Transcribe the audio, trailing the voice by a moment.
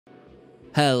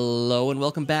Hello and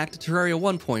welcome back to Terraria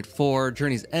 1.4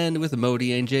 Journey's End with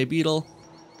Modi and Jbeetle.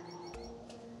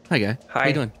 Hi, guy. Hi. How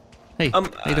you doing? Hey, how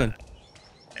you doing?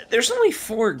 There's only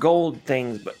 4 gold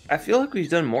things, but I feel like we've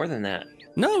done more than that.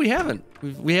 No, we haven't.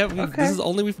 Okay. This is the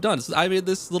only we've done. I made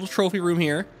this little trophy room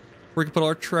here where we can put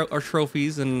our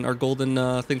trophies and our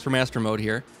golden things for master mode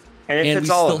here. And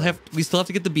we still have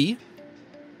to get the bee.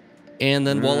 And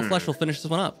then Wall of Flesh will finish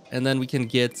this one up. And then we can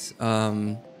get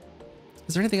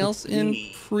is there anything else in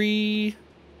pre?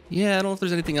 Yeah, I don't know if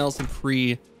there's anything else in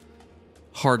pre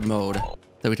hard mode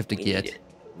that we'd have to get.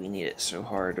 We need it so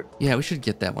hard. Yeah, we should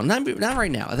get that one. Not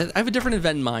right now. I have a different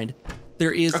event in mind.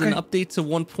 There is an update to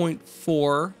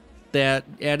 1.4 that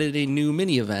added a new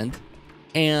mini event.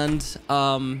 And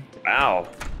wow.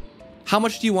 How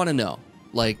much do you want to know?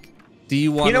 Like, do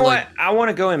you want? You know what? I want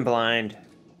to go in blind.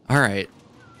 All right.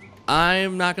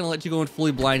 I'm not gonna let you go in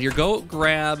fully blind here. Go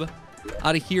grab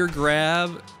out of here.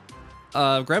 Grab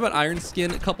an iron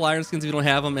skin, a couple iron skins if you don't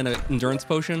have them, and an endurance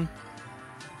potion.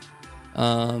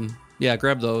 Yeah,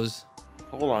 grab those.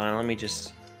 Hold on, let me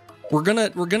just. We're gonna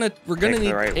need,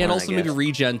 right and one, also maybe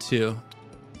regen too.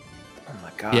 Oh my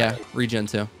god. Yeah, regen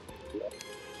too.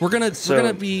 We're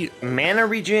gonna be mana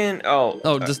regen.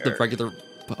 Just the regular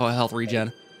health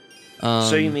regen.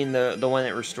 So you mean the one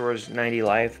that restores 90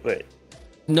 life, but.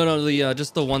 No, the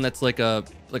just the one that's like a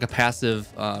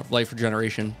passive life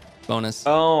regeneration bonus.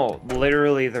 Oh,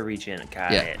 literally the regen.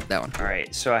 Got it. That one. All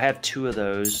right, so I have 2 of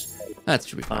those. That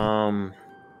should be fine.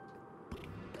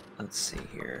 Let's see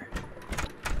here.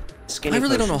 I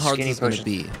really don't know how hard this is going to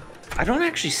be. I don't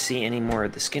actually see any more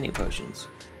of the skinny potions.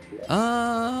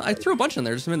 I threw a bunch in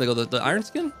there just a minute ago. The iron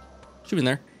skin should be in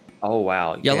there. Oh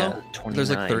wow, yellow. Yeah, there's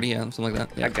like 30, something like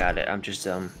that. Yeah. I got it. I'm just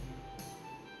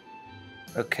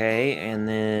Okay, and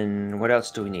then what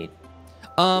else do we need?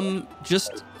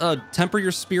 Just temper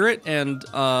your spirit and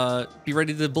be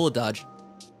ready to bullet dodge.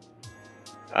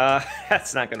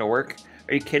 That's not gonna work.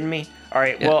 Are you kidding me? All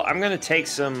right, well, I'm gonna take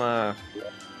some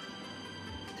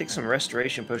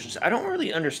restoration potions. I don't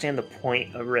really understand the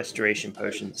point of restoration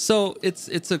potions. So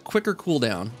it's a quicker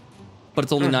cooldown, but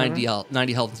it's only 90 health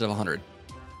instead of 100.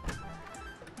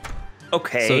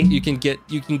 Okay. So you can get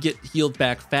healed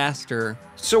back faster.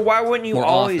 So why wouldn't you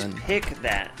always often. pick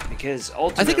that? Because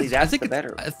ultimately that's the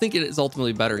better. I think it is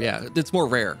ultimately better. Yeah, it's more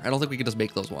rare. I don't think we can just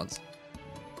make those ones.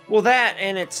 Well, that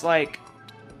and it's like.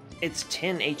 It's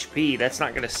 10 HP. That's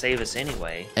not going to save us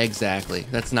anyway. Exactly.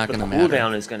 That's not going to matter. The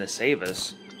cooldown is going to save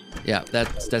us. Yeah,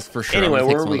 that's for sure. Anyway,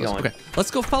 where are we going? Okay, let's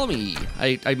go. Follow me.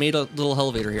 I made a little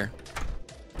elevator here.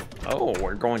 Oh,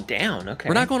 we're going down. Okay.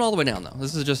 We're not going all the way down though.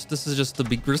 This is just the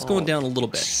big. We're just going down a little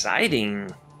bit.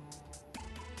 Exciting.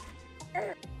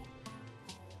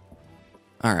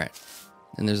 All right.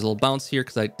 And there's a little bounce here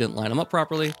because I didn't line them up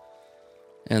properly.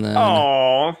 And then.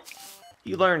 Oh,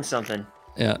 you learned something.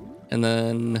 Yeah. And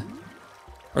then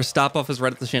our stop off is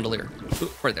right at the chandelier. Ooh,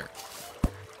 right there.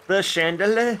 The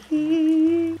chandelier.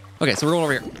 Okay, so we're going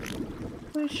over here.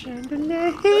 The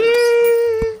chandelier.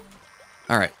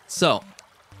 All right. So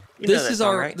this is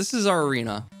our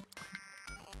arena.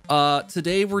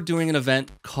 Today we're doing an event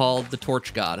called the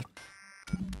Torch God.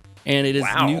 And it is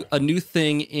a new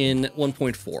thing in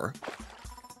 1.4.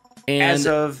 And as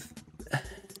of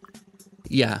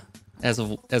the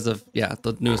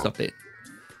newest update.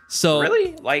 So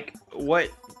really, like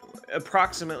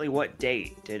approximately what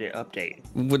date did it update?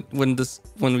 When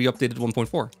we updated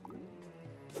 1.4.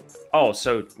 Oh,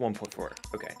 so 1.4.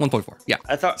 Okay. 1.4. Yeah.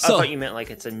 I thought you meant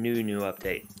like it's a new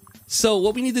update. So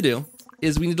what we need to do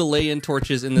is we need to lay in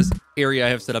torches in this area I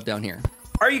have set up down here.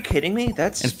 Are you kidding me?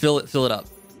 And fill it up.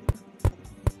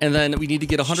 And then we need to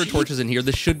get 100 torches in here.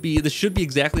 This should be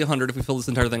exactly 100 if we fill this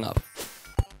entire thing up.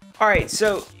 All right,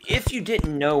 so if you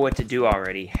didn't know what to do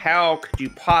already, how could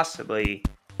you possibly?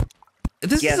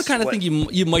 This is the kind of thing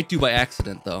you might do by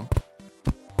accident, though.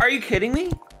 Are you kidding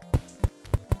me?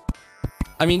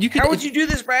 I mean, you could. How would you do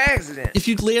this by accident? If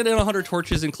you land in 100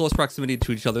 torches in close proximity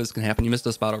to each other, this can happen. You missed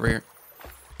a spot over here.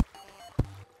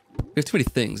 We have too many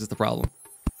things. Is the problem.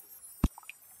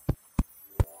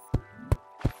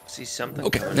 See something.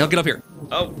 Okay, now get up here.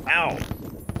 Oh, ow.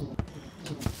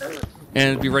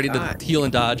 And be ready to heal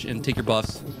and dodge and take your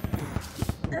buffs.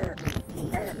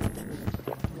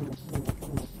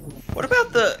 What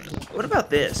about this? How about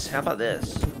this? How about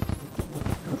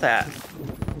that?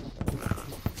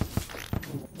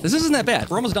 This isn't that bad.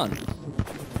 We're almost done.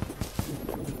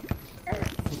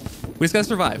 We just gotta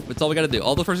survive. That's all we gotta do.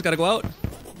 All the first gotta go out.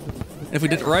 And if we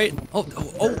did it right,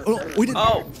 we did.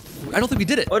 Oh, I don't think we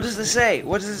did it. What does it say?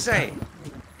 What does it say?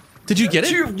 Did you get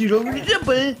it?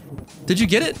 Did you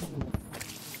get it?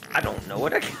 I don't know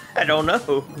what I don't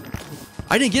know.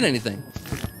 I didn't get anything.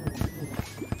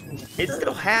 It's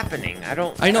still happening. I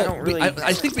know.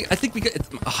 I think we get.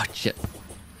 Oh shit.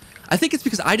 I think it's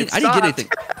because I didn't get anything.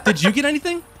 Did you get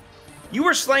anything? You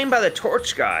were slain by the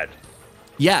torch god.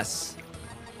 Yes.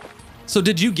 So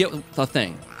did you get a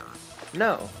thing?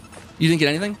 No. You didn't get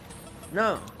anything?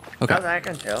 No. Okay. Not that I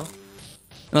can tell.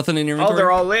 Nothing in your inventory? Oh,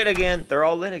 they're all lit again. They're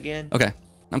all lit again. Okay.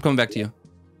 I'm coming back to you.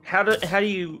 How do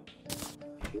you...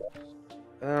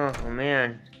 Oh,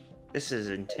 man. This is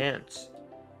intense.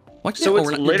 What? So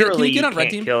it's literally can you get on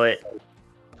red team? Kill it.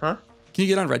 Huh? Can you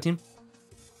get on red team?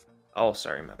 Oh,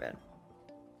 sorry. My bad.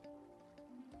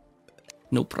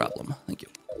 No problem. Thank you.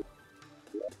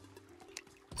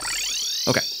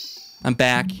 Okay. I'm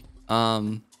back.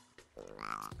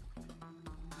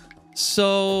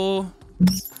 So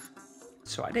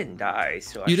I didn't die.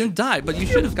 So you didn't die, but you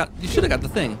should have got the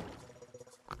thing.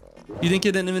 You didn't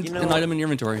get an item in your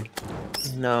inventory.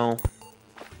 No.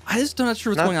 I just not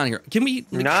sure what's going on here. Can we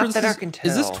make not sure that I can tell.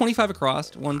 Is this 25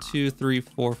 across? 1, 2, 3,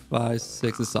 4, 5,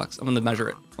 6. This sucks. I'm gonna measure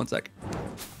it. 1 sec.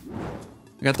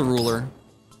 I got the ruler.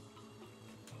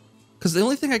 Because the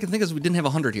only thing I can think is we didn't have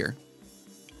 100 here.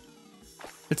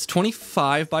 It's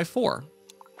 25 by 4,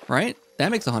 right?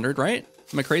 That makes 100, right?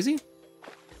 Am I crazy?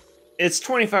 It's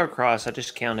 25 across. I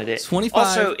just counted it.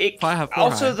 25.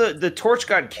 Also, the torch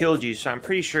god killed you, so I'm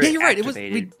pretty sure. Yeah, you're right.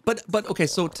 Activated. It was. But okay.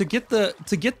 So to get the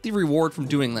reward from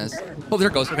doing this. Oh, there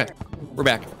it goes. Okay, we're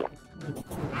back.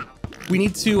 We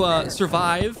need to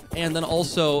survive, and then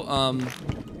also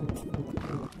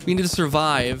we need to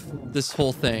survive this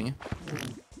whole thing.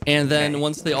 And then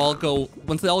once they all go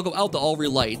out, they'll all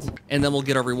relight, and then we'll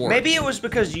get our reward. Maybe it was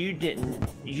because you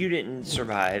didn't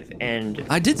survive, and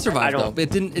I did survive though.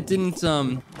 It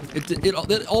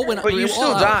all went out. But you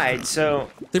still died, so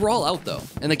they were all out though,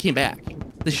 and they came back.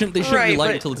 They shouldn't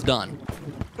relight until it's done.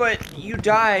 But you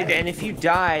died, and if you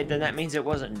died, then that means it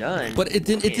wasn't done. But it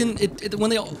didn't. When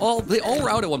they all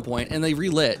were out at one point, and they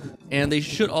relit, and they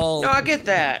should all. No, I get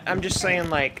that. I'm just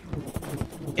saying, like,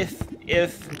 if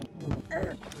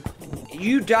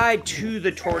you died to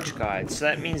the torch god, so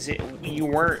that means it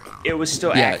was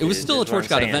still active. Yeah, it was still a torch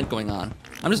god event going on.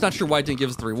 I'm just not sure why it didn't give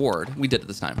us the reward. We did it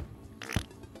this time.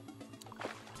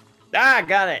 Ah,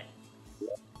 got it.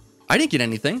 I didn't get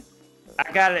anything.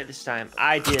 I got it this time.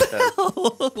 I did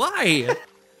though. Why?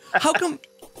 How come?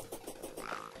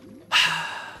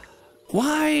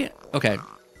 Why? Okay.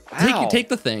 Wow. Take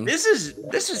the thing. This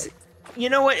is. You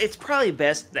know what? It's probably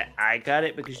best that I got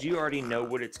it because you already know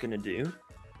what it's gonna do.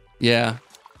 Yeah.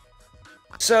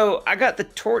 So I got the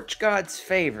torch god's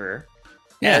favor,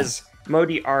 as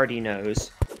Modi already knows.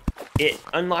 It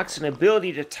unlocks an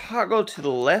ability to toggle to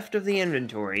the left of the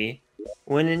inventory.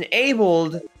 When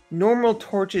enabled, normal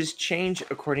torches change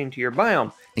according to your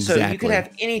biome. Exactly. So you can have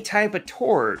any type of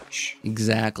torch.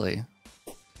 Exactly.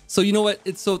 So you know what?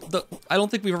 I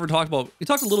don't think we've ever talked about. We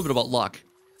talked a little bit about luck,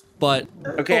 but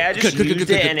okay, I just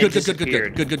used it and it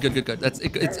disappeared. Good.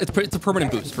 It's a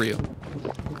permanent boost for you.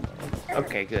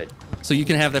 Okay, good. So you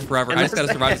can have that forever. I just gotta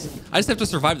survive this. I just have to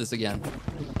survive this again.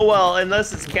 Well,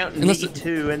 unless it's counting me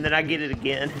too, and then I get it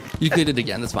again. You get it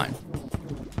again. That's fine.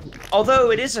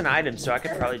 Although it is an item, so I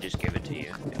could probably just give it to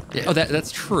you. Yeah. Oh,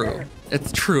 that's true.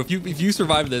 It's true. If you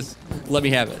survive this, let me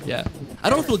have it. Yeah. I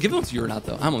don't know if they'll give it to you or not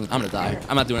though. I'm gonna die.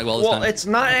 I'm not doing it well this time. Well, it's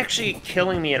not actually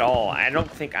killing me at all. I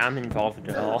don't think I'm involved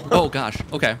at all. Oh gosh.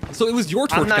 Okay. So it was your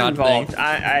torch god I'm not involved. thing.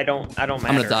 I don't matter.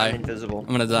 I'm gonna die. I'm invisible.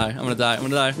 I'm gonna die. No,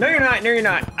 you're not. No, you're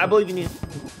not. I believe in you.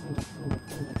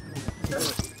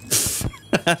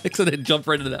 So they jump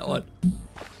right into that one.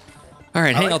 All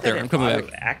right, hang out there. I'm coming back.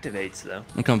 Activates though.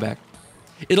 I'm coming back.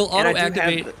 It'll auto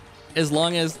activate as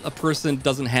long as a person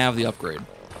doesn't have the upgrade,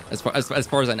 as far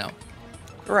as I know.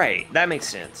 Right, that makes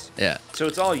sense. Yeah. So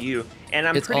it's all you, and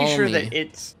I'm pretty sure that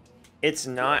it's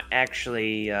not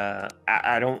actually.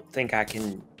 I don't think I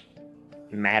can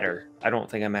matter. I don't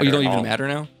think I matter. Oh, you don't at even all. matter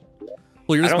now?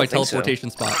 Well, you're just my teleportation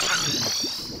spot.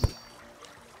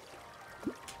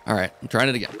 All right, I'm trying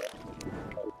it again.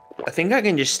 I think I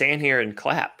can just stand here and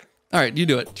clap. All right, you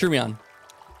do it. Cheer me on.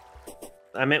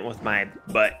 I meant with my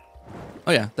butt.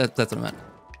 Oh yeah, that's what I meant.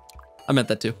 I meant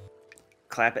that too.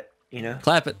 Clap it, you know?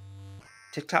 Clap it.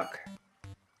 TikTok.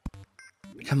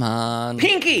 Come on.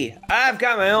 Pinky! I've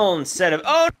got my own set of...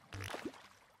 Oh,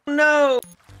 no!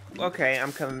 Okay,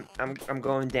 I'm coming. I'm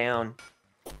going down.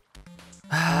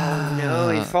 Oh, no,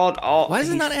 he followed all... Why is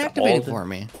it not activating for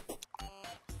me?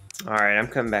 All right, I'm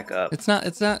coming back up. It's not...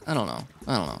 I don't know.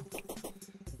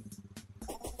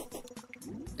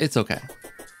 It's okay.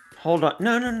 Hold on.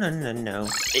 No.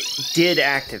 It did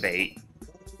activate.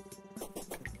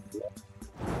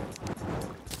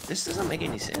 This doesn't make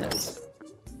any sense.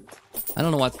 I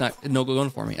don't know why it's not going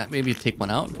for me. Maybe take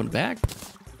one out and put it back.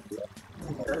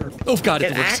 Oh God,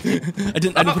 it works. I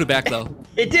didn't put it back though.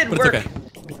 It did but work. It's okay.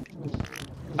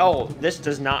 Oh, this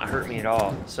does not hurt me at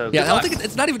all. So yeah, I don't think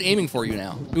it's not even aiming for you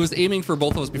now. It was aiming for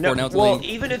both of us before. No, now it's well, aiming.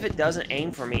 even if it doesn't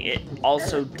aim for me, it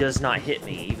also does not hit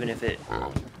me. Even if it,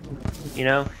 you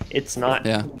know, it's not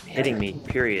hitting me.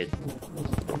 Period.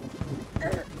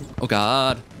 Oh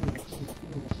God.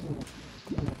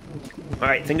 All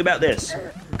right, think about this.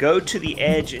 Go to the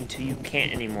edge until you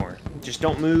can't anymore. Just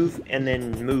don't move, and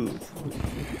then move.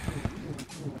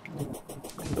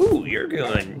 Ooh, you're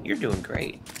doing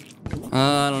great.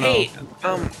 I don't know. Hey, I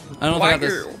don't know if I got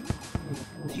this.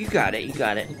 You got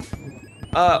it.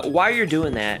 While you're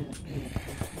doing that.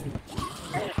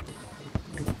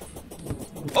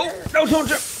 Oh no! Don't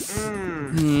jump.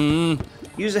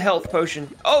 Use a health potion.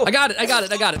 Oh, I got it.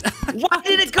 Why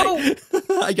did it go?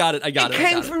 I got it. It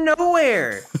came from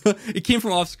nowhere. It came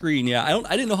from off screen. Yeah,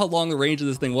 I didn't know how long the range of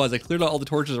this thing was. I cleared out all the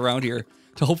torches around here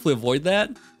to hopefully avoid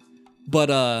that. But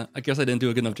I guess I didn't do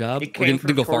a good enough job. It came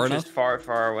didn't go far enough.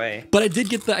 Far away. But I did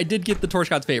get the torch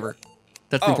god's favor.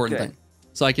 That's the important thing.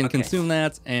 So I can consume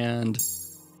that, and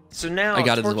so now I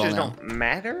got it as torches well now. don't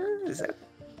matter. Is that?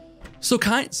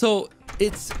 So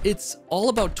it's all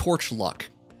about torch luck.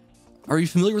 Are you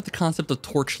familiar with the concept of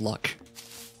torch luck?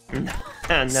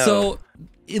 No. So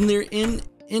in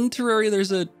Terraria,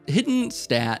 there's a hidden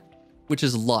stat which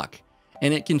is luck,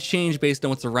 and it can change based on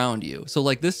what's around you. So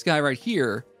like this guy right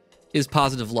here is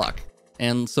positive luck,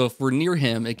 and so if we're near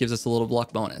him, it gives us a little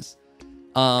luck bonus.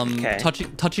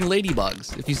 Touching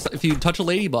ladybugs. If you touch a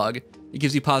ladybug, it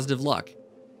gives you positive luck.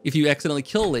 If you accidentally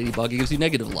kill a ladybug, it gives you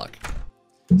negative luck.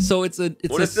 So it's a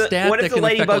stat what that if can the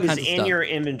affect all ladybug kinds is of in stuff. your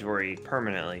inventory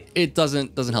permanently? It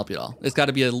doesn't help you at all. It's got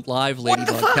to be a live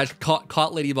ladybug.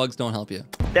 Caught ladybugs don't help you.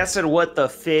 That said, what the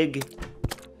fig?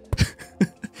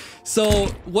 So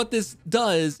what this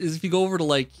does is if you go over to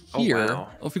like here,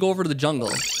 if you go over to the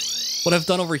jungle, what I've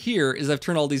done over here is I've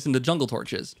turned all these into jungle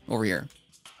torches over here.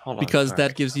 Because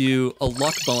that gives you a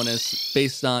luck bonus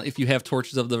based on if you have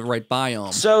torches of the right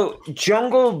biome. So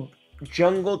jungle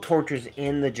torches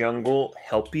in the jungle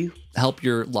help you? Help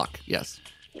your luck, yes.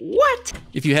 What?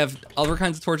 If you have other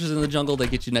kinds of torches in the jungle, they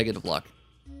get you negative luck.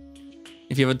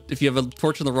 If you have a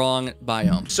torch in the wrong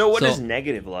biome. So what does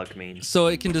negative luck mean? So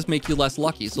it can just make you less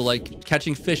lucky. So like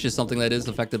catching fish is something that is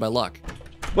affected by luck.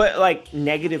 But like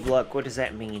negative luck, what does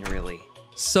that mean really?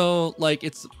 So like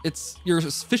it's your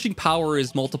fishing power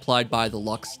is multiplied by the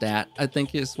luck stat, I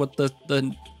think is what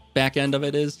the back end of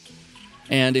it is.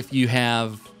 And if you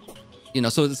have,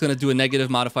 so it's going to do a negative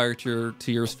modifier to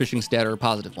your fishing stat or a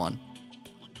positive one.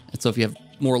 And so if you have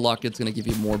more luck, it's going to give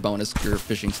you more bonus to your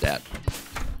fishing stat.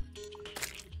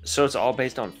 So it's all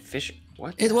based on fishing.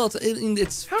 What?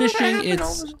 It's fishing.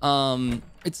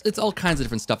 It's all kinds of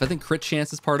different stuff. I think crit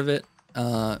chance is part of it.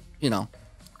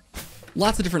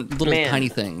 Lots of different little tiny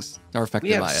things are affected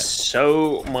by it. We have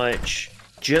so much,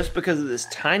 just because of this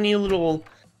tiny little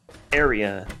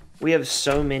area, we have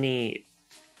so many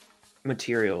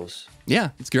materials. Yeah,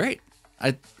 it's great.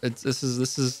 This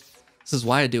is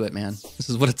why I do it, man. This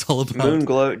is what it's all about. Moon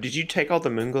glow. Did you take all the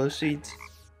moon glow seeds?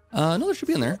 No, there should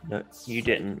be in there. No, you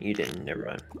didn't. Never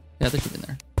mind. Yeah, they should be in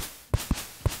there.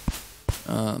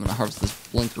 I'm gonna harvest this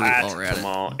blink root while we're at it.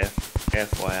 All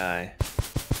FYI.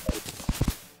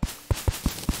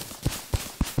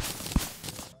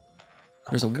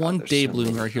 There's a one-day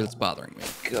bloom right here that's bothering me.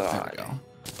 God. There we go.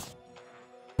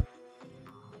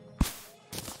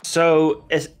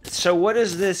 So what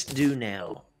does this do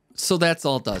now? So that's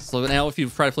all it does. So now if you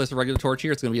try to place a regular torch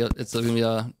here, it's gonna be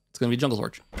a jungle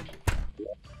torch.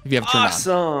 If you have it turned on.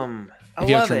 Awesome. If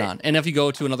you have it turned on. And if you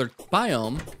go to another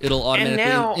biome, it'll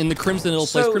automatically in the crimson it'll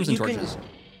place crimson torches.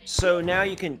 So now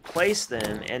you can place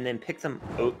them and then pick them.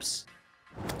 Oops.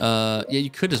 Yeah, you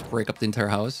could just break up the entire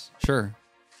house. Sure.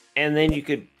 And then you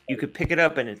could pick it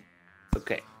up and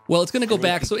okay. Well, it's going to go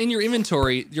back. So in your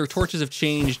inventory, your torches have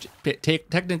changed.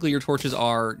 Technically, your torches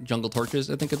are jungle torches,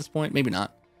 I think, at this point. Maybe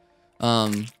not.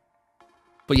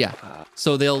 But yeah.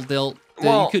 So you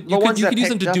could use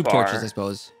them to dupe torches, I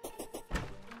suppose.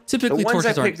 Typically, the ones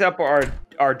torches I picked up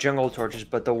are jungle torches,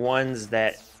 but the ones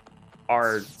that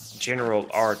are general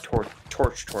are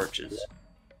torches.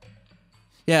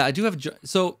 Yeah, I do have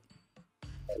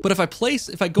but if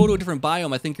I go to a different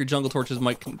biome, I think your jungle torches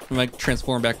might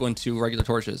transform back into regular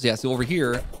torches. Yeah, so over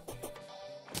here,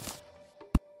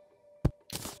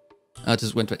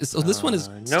 just went to. So this one is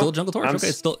still a jungle torch. Okay,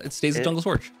 it stays a jungle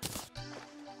torch.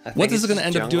 What this is going to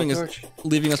end up doing is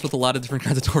leaving us with a lot of different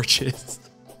kinds of torches.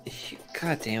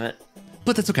 God damn it!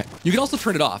 But that's okay. You can also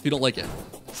turn it off if you don't like it.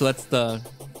 So that's the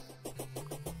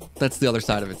other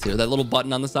side of it too. That little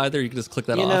button on the side there, you can just click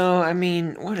that off. I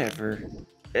mean, whatever.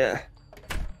 Yeah.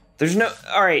 There's no.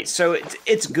 All right, so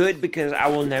it's good because I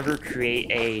will never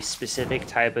create a specific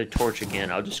type of torch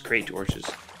again. I'll just create torches.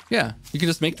 Yeah, you can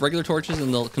just make regular torches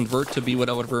and they'll convert to be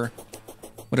whatever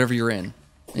you're in.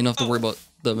 You don't have to worry about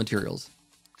the materials,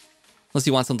 unless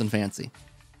you want something fancy,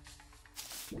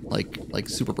 like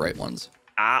super bright ones.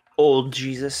 Old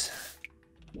Jesus.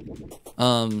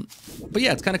 But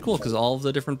yeah, it's kind of cool because all of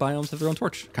the different biomes have their own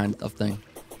torch kind of thing,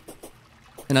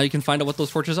 and now you can find out what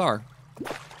those torches are.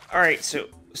 All right,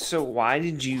 so why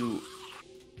did you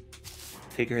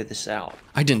figure this out?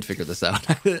 I didn't figure this out.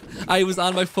 I was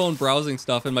on my phone browsing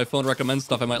stuff, and my phone recommends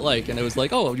stuff I might like, and it was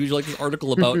like, oh, you like this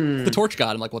article about the Torch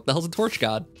God? I'm like, what the hell's a Torch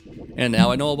God? And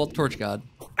now I know about the Torch God.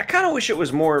 I kind of wish it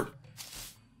was more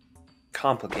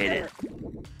complicated.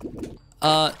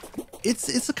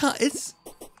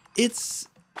 It's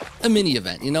a mini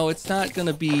event, you know. It's not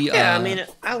gonna be. Yeah, I mean,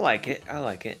 I like it.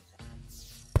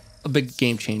 A big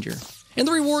game changer. And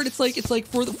the reward, it's like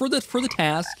for the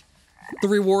task, the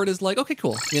reward is like, okay,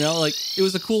 cool. You know, like it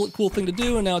was a cool thing to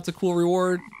do, and now it's a cool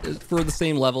reward for the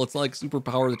same level. It's not like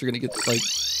superpower that you're gonna get like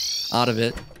out of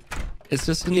it. It's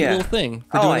just a neat little thing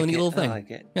for doing a neat little thing. I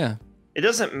like it. Yeah. It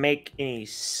doesn't make any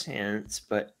sense,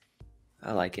 but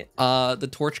I like it. The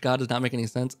Torch God does not make any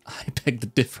sense. I beg to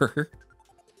differ.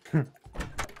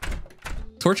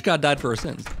 Torch God died for our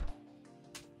sins.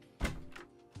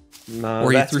 No,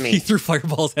 or that's he threw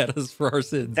fireballs at us for our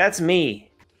sins. That's me.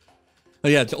 Oh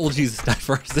yeah, old Jesus died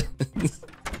for our sins.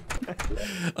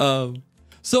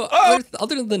 So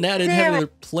other than that, I didn't have other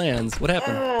plans. What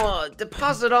happened? Oh,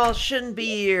 deposit all shouldn't be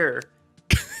here.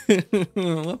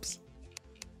 Whoops.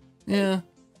 Yeah.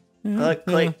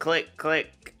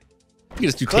 Click. You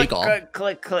just do take all.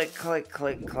 Click.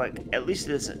 At least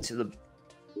it isn't to the,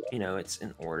 it's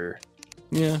in order.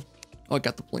 Yeah. Oh, I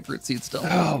got the blink root seed still.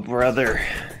 Oh, brother.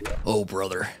 All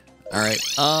right.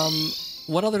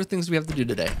 What other things do we have to do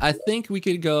today? I think we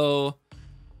could go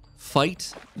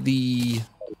fight the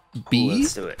bee.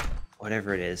 Let's do it.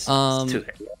 Whatever it is. Let's do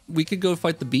it. We could go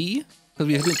fight the bee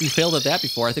because we failed at that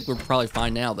before. I think we're probably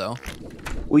fine now, though.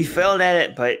 We failed at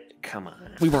it, but come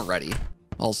on. We weren't ready.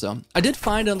 Also, I did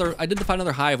find another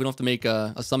hive. We don't have to make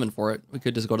a summon for it. We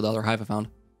could just go to the other hive I found.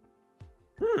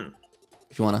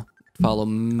 If you wanna follow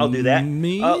me. I'll do that.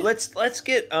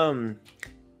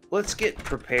 Let's get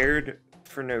prepared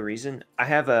for no reason. I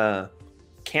have a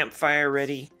campfire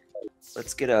ready.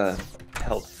 Let's get a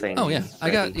health thing. Oh yeah,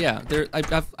 ready.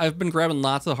 I've been grabbing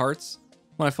lots of hearts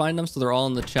when I find them, so they're all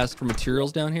in the chest for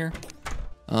materials down here.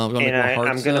 I'm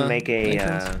gonna make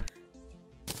a.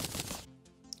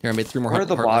 Here, I made 3 more. What are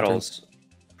the bottles?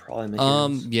 Probably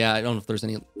making yeah, I don't know if there's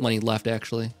any money left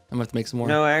actually. I'm gonna have to make some more.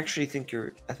 No, I actually think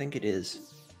I think it is.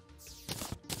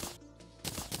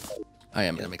 I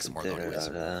am gonna make some more.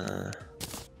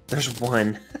 There's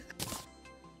one.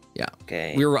 Yeah.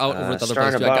 Okay. We were out over at the other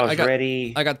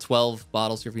place. I got 12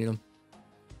 bottles here if you need them.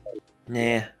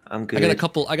 Nah, I'm good. I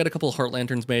got a couple heart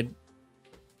lanterns made.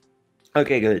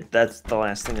 Okay, good. That's the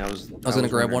last thing I was gonna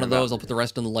grab one of those. I'll put the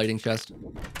rest in the lighting chest.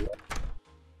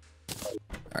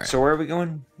 All right. So where are we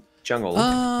going? Jungle.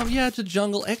 Yeah, to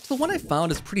jungle. Actually, the one I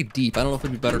found is pretty deep. I don't know if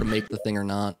it'd be better to make the thing or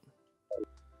not.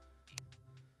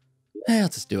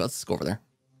 Let's just do it. Let's just go over there.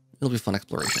 It'll be fun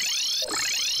exploration.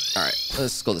 All right,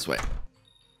 let's go this way.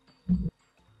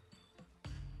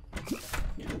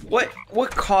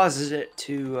 What causes it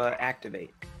to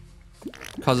activate?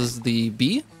 Causes the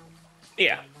bee?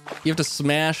 Yeah. You have to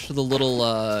smash the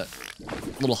little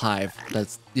hive. You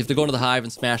have to go into the hive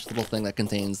and smash the little thing that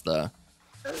contains the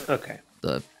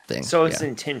thing. So it's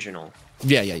intentional.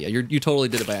 Yeah. You totally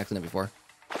did it by accident before.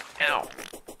 Ow.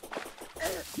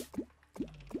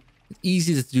 It's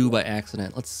easy to do by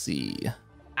accident. Let's see.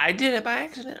 I did it by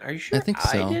accident. Are you sure? I think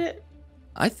so. I did it.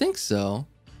 I think so.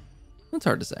 It's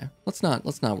hard to say. Let's not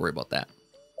worry about that.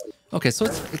 Okay, so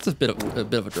it's a bit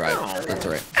of a drive. Oh. That's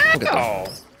all right. We'll get there.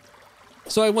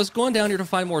 So I was going down here to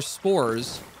find more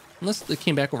spores, unless they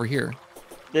came back over here.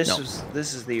 This is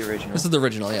the original. This is the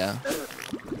original, yeah.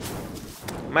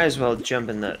 Might as well jump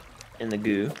in the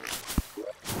goo.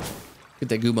 Get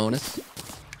that goo bonus.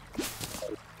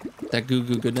 That goo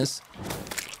goodness.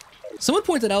 Someone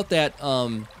pointed out that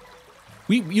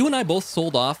you and I both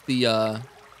sold off the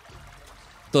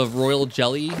royal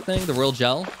jelly thing, the royal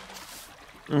gel.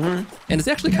 And it's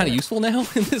actually kind of useful now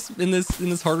in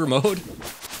this harder mode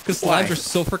because slimes are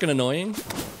so freaking annoying.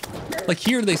 Like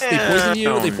here, they poison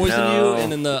you,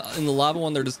 and in the lava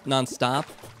one, they're just nonstop.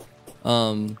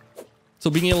 So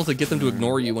being able to get them to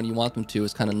ignore you when you want them to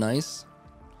is kind of nice.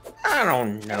 I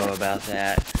don't know about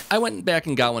that. I went back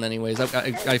and got one anyways.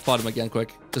 I fought him again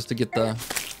quick just to get the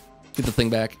thing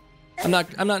back. I'm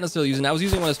not necessarily using it. I was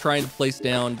using it when I was trying to place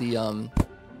down the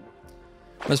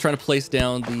I was trying to place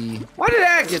down the Why did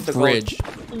I get the bridge.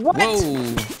 Gold? What?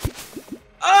 Whoa.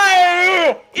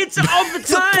 Oh, it's all the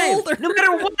time. No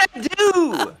matter what I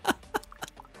do.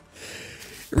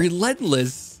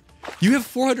 Relentless. You have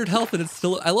 400 health and it's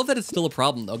still... I love that it's still a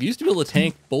problem, though. You used to be able to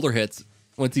tank boulder hits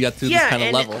once you got to this kind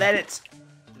of level. Yeah,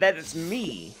 that it's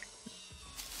me.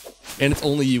 And it's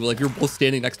only you. Like, you're both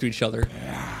standing next to each other.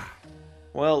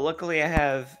 Well, luckily I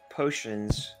have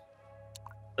potions.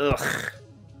 Ugh.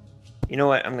 You know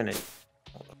what? I'm gonna...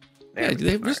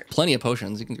 There's plenty of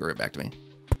potions. You can go right back to me.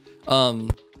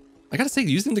 I gotta say,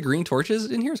 using the green torches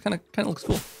in here is kind of looks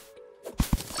cool.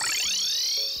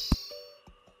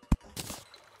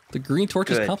 The green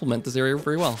torches complement this area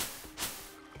very well.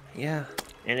 Yeah,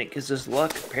 and it gives us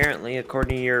luck, apparently,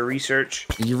 according to your research.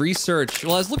 Your research.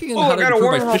 Well, I was looking at how to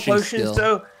improve my fishing skill.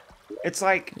 So it's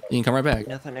like you can come right back.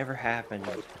 Nothing ever happened.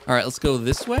 All right, let's go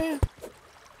this way.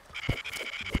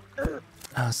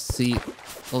 See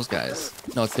those guys.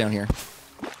 No, it's down here.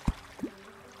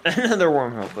 Another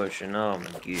wormhole potion. Oh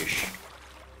my gosh.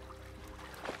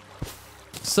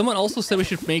 Someone also said we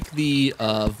should make the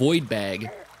void bag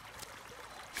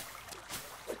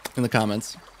in the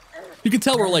comments. You can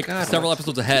tell we're like several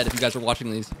episodes ahead if you guys are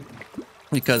watching these,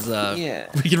 because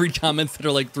we can read comments that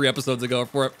are like 3 episodes ago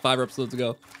or 5 episodes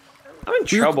ago. I'm in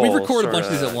trouble. We recorded a bunch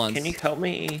of these at once. Can you help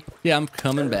me? Yeah, I'm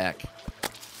coming back.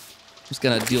 Just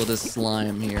gonna deal with this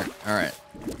slime here. All right.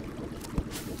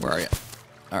 Where are you?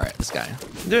 All right, this guy.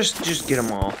 Just get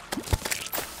them all.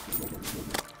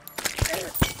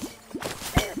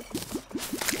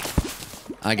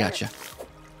 I got you.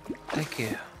 Thank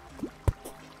you.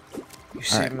 You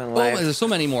saved my life. Oh, there's so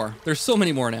many more. There's so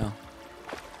many more now.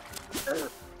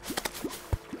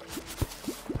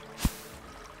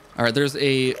 All right, there's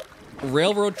a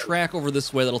railroad track over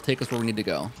this way that'll take us where we need to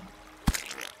go.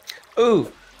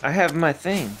 Ooh, I have my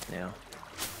thing now.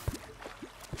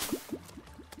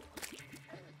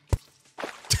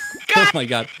 Oh my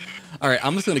god. All right,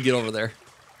 I'm just going to get over there.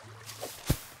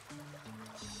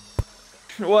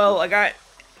 Well, I got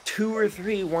 2 or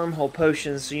 3 wormhole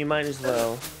potions, so you might as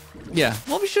well. Yeah.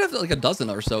 Well, we should have like a dozen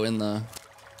or so in the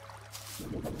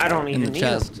I don't even need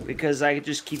them because I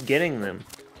just keep getting them.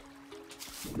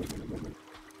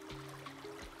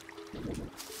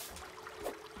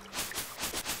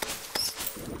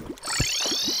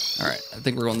 All right, I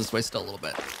think we're going this way still a little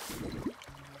bit.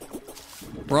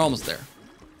 We're almost there.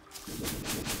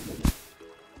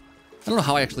 I don't know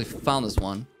how I actually found this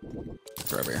one.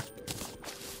 It's right over here.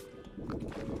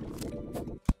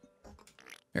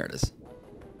 There it is.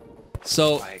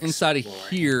 So inside of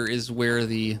here is where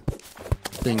the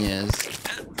thing is.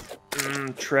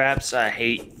 Traps. I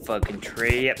hate fucking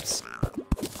traps.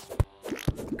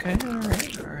 Okay,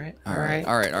 alright.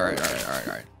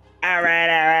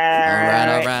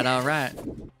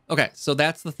 Okay, so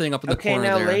that's the thing up in the corner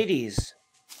there. Okay, now ladies.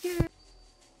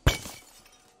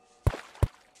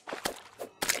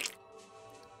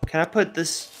 Can I put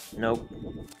this? Nope.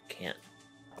 Can't.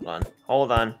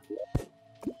 Hold on.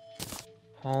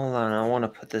 I want to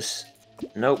put this.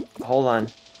 Nope. Hold on.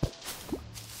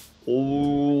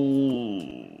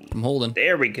 Ooh. I'm holding.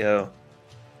 There we go.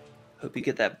 Hope you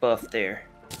get that buff there.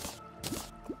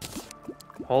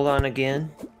 Hold on again,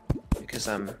 because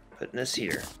I'm putting this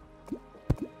here.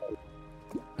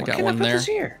 I got one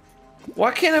there.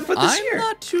 Why can't I put this here? I'm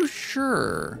not too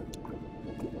sure.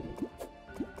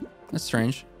 That's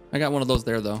strange. I got one of those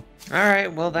there, though. All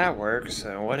right, well, that works,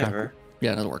 so whatever. Okay.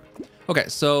 Yeah, that'll work. Okay,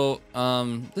 so,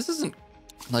 this isn't,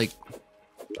 like...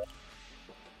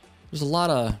 There's a lot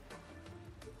of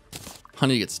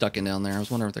honey gets stuck in down there. I was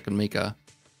wondering if I could make a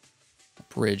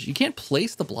bridge. You can't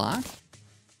place the block?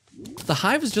 The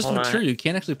hive is just a material. You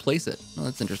can't actually place it. Oh,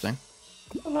 that's interesting.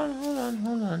 Hold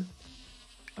on.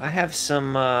 I have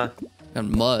some, Got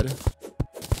mud.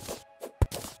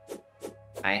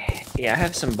 I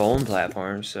have some bone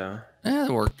platforms, so. Yeah,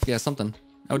 that'll work. Yeah, something.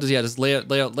 I would just lay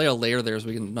a layer there so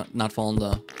we can not fall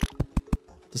into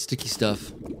the sticky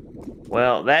stuff.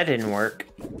 Well, that didn't work.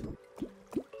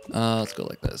 Let's go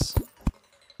like this.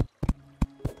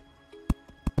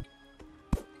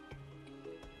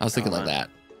 I was thinking like that.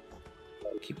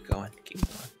 Keep going.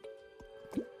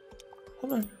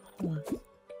 Hold on.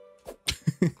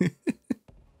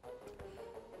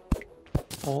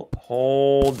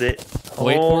 Hold it.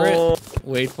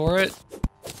 Wait for it.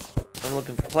 I'm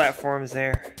looking for platforms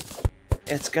there.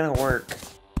 It's gonna work.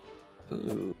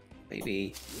 Ooh,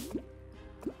 baby.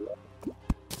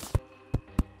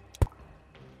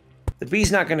 The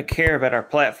bee's not gonna care about our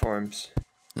platforms.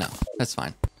 No, that's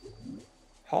fine.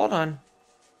 Hold on.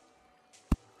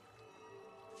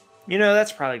 You know,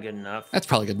 that's probably good enough. That's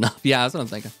probably good enough. Yeah, that's what I'm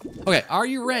thinking. Okay, are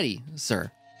you ready,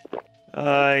 sir?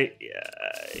 Yeah,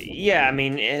 I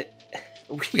mean,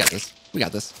 we got this. We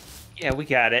got this. Yeah, we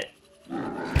got it.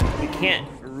 We can't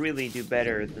really do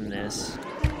better than this.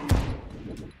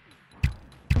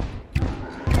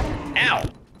 Ow!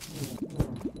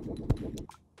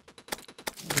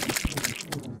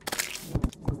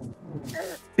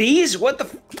 Bees? What the?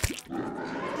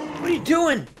 What are you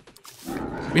doing?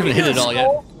 We haven't hit it all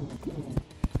yet.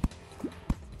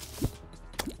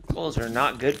 Skulls are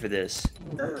not good for this.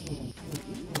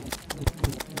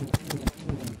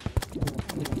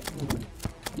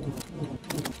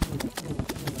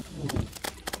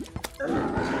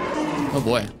 Oh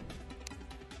boy.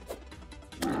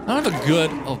 I don't have a good.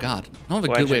 Oh god. I don't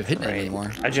have a good way of hitting it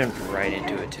anymore. I jumped right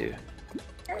into it too.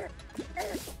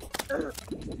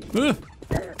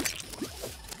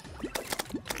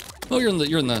 Oh, you're in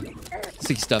the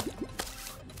sticky stuff.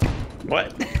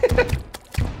 What?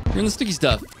 You're in the sticky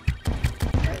stuff.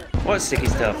 What sticky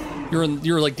stuff?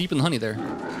 You're like deep in the honey there.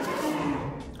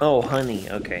 Oh, honey.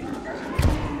 Okay.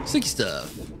 Sticky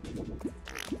stuff.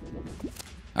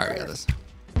 All right, we got this.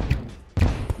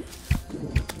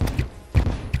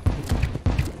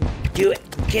 Do it.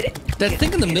 Get it. That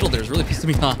thing in the middle there is really pissing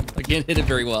me off. I can't hit it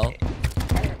very well.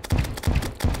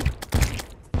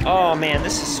 Oh man,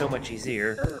 this is so much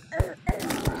easier.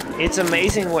 It's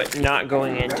amazing what not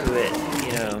going into it,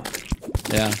 you know.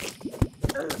 Yeah.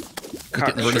 I'm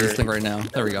getting rid of this thing right now.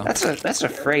 There we go. That's a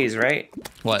phrase, right?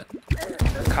 What?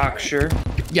 Cocksure.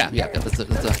 Yeah. That's a.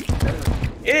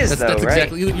 It is though, that's right?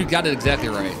 Exactly. You got it exactly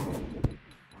right.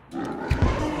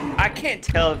 I can't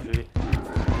tell if.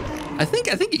 I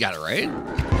think you got it right.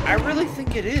 I really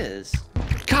think it is.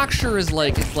 Cocksure is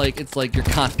like it's like you're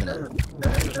confident.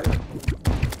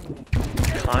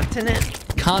 Continent?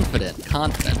 Confident.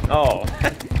 Oh.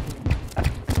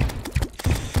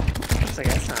 It's like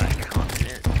that's not a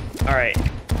continent. All right.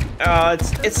 Oh,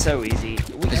 it's so easy.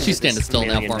 She's standing still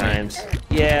now for me.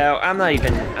 Yeah, I'm not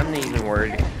even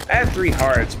worried. I have 3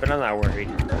 hearts, but I'm not worried.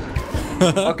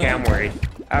 Okay, I'm worried.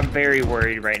 I'm very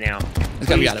worried right now. We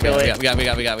got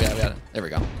it. There we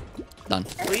go. Done.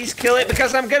 Please kill it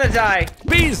because I'm gonna die.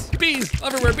 Bees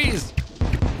everywhere. Bees.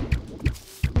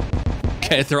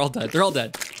 Okay, they're all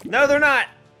dead. No, they're not.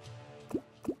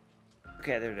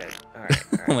 Okay, they're dead. All right.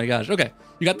 Oh my gosh. Okay,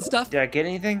 you got the stuff? Did I get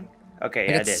anything? Okay,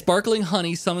 yeah, I did. Sparkling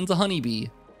honey summons a honeybee.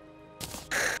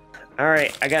 All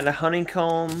right, I got a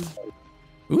honeycomb.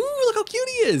 Ooh, look how cute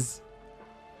he is.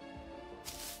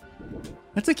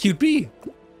 That's a cute bee.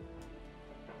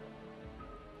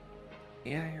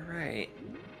 Yeah, you're right.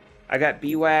 I got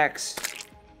bee wax.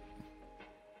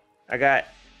 I got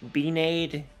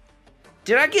Beanade.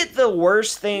 Did I get the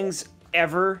worst things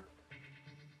ever?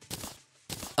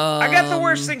 I got the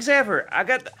worst things ever. I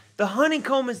got the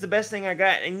honeycomb is the best thing I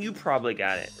got, and you probably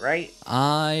got it, right?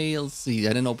 Let's see. I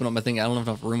didn't open up my thing. I don't have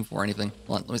enough room for anything.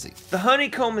 Hold on, let me see. The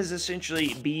honeycomb is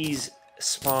essentially bees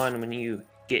spawn when you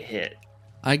get hit.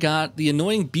 I got the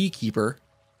annoying beekeeper,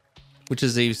 which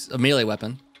is a melee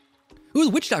weapon. Ooh,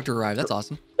 the witch doctor arrived. That's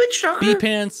awesome. Witch doctor? Bee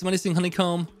pants, menacing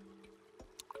honeycomb.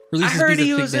 I heard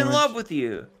he was in love with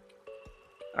you.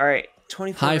 All right,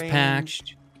 24 hive ranged.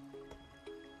 pack.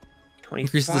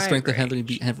 Increases the strength of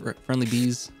friendly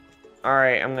bees. All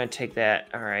right, I'm gonna take that.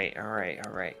 All right.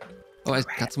 Oh, I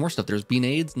got some more stuff. There's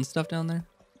beanades and stuff down there.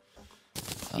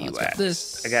 Let's get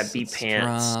this. I got bee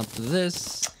pants. Drop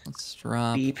this. Let's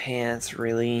drop. Bee pants,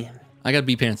 really? I got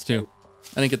bee pants too.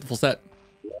 I didn't get the full set.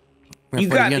 You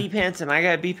got bee pants and I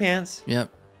got bee pants? Yep.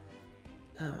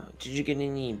 Oh, did you get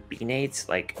any beanades?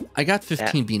 Like I got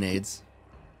 15 beanades.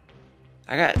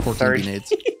 I got 14 30.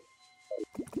 beanades.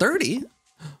 30?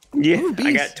 Yeah,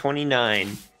 I got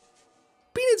 29.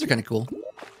 Beanades are kind of cool.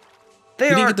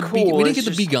 They are cool. We didn't get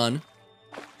the bee gun.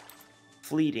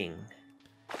 Fleeting.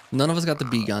 None of us got the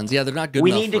bee guns. Yeah, they're not good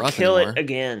enough for us anymore. We need to kill it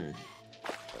again.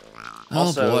 Oh,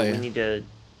 also, boy. we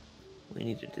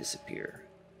need to disappear.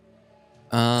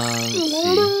 Let's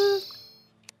see.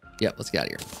 Yeah, let's get out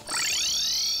of here.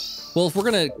 Well, if we're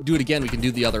gonna do it again, we can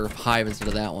do the other hive instead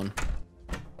of that one.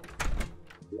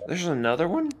 There's another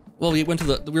one? Well, we went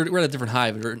to we're at a different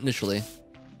hive initially.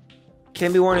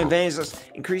 Can be worn in advantage.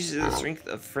 Increases the strength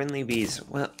of friendly bees.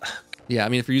 Well, yeah, I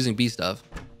mean if you're using bee stuff.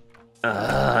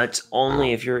 It's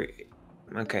only if you're.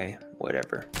 Okay,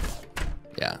 whatever.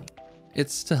 Yeah,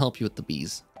 it's to help you with the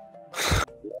bees.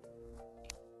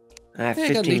 I have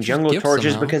 15 jungle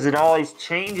torches somehow. Because it always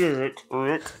changes it to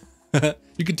it.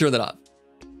 You can turn that off.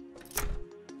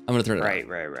 I'm gonna turn it off.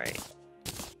 Right.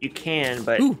 You can,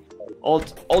 but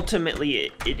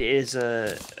ultimately it is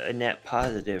a net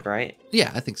positive, right?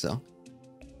 Yeah, I think so.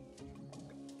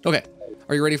 Okay.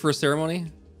 Are you ready for a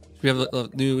ceremony? We have a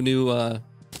new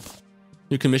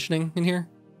commissioning in here.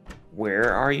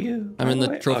 Where are you? I'm in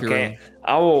the trophy room.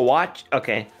 I will watch.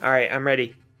 Okay. All right. I'm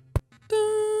ready.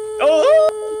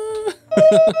 Oh!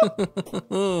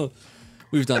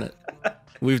 We've done it.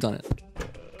 We've done it.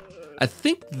 I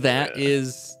think that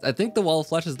is. I think the Wall of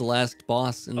Flesh is the last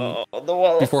boss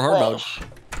before hard mode.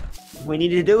 We need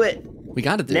to do it. We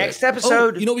got to do it. Next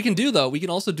episode. Oh, you know what we can do though? We can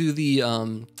also do the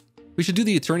We should do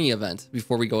the Eternity event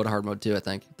before we go to hard mode too. I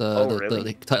think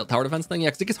the tower defense thing. Yeah,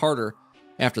 because it gets harder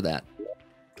after that.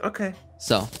 Okay.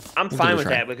 So I'm fine with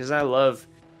that because I love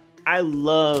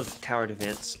tower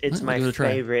defense. It's my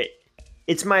favorite.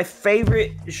 It's my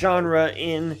favorite genre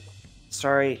in.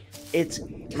 Sorry, it's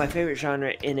my favorite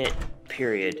genre in it.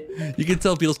 Period. You can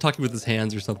tell Beetle's talking with his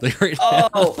hands or something right now.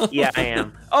 Oh yeah, I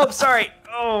am. Oh, I'm sorry.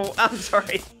 Oh, I'm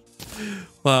sorry.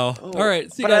 Wow. All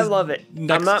right. See you guys. I love it.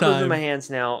 I'm not moving my hands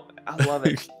now. I love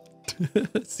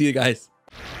it. See you guys.